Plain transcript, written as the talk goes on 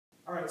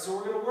Alright, so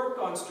we're going to work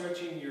on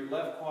stretching your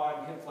left quad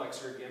and hip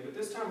flexor again, but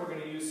this time we're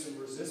going to use some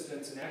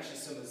resistance and actually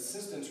some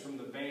assistance from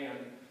the band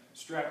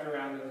strapped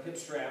around the hip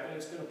strap, and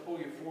it's going to pull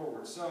you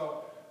forward.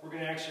 So we're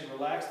going to actually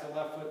relax the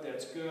left foot,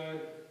 that's good.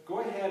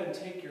 Go ahead and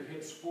take your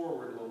hips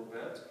forward a little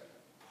bit.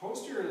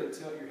 Posteriorly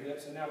tilt your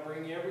hips, and now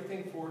bring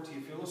everything forward till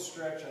you feel a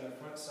stretch on the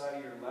front side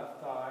of your left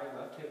thigh,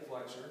 left hip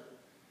flexor.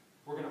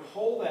 We're going to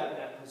hold that in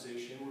that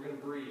position. We're going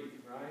to breathe,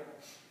 right?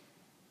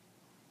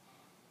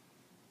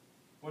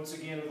 Once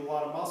again, with a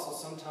lot of muscle,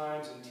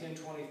 sometimes in 10,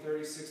 20,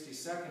 30, 60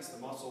 seconds, the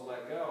muscle will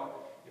let go.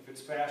 If it's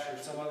fascia or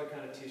some other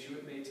kind of tissue,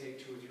 it may take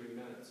 2 or 3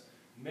 minutes.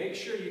 Make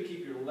sure you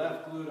keep your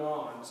left glute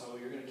on. So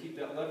you're going to keep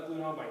that left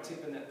glute on by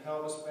tipping that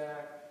pelvis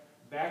back.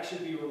 Back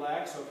should be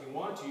relaxed, so if you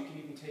want to, you can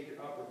even take your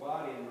upper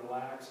body and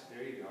relax.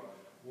 There you go.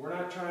 We're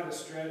not trying to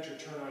stretch or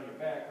turn on your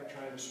back. We're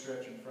trying to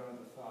stretch in front of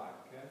the thigh.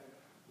 Okay?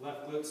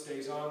 Left glute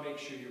stays on. Make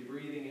sure you're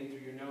breathing in through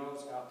your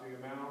nose, out through your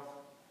mouth.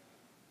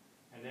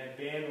 And that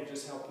band will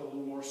just help put a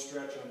little more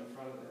stretch on the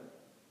front of that.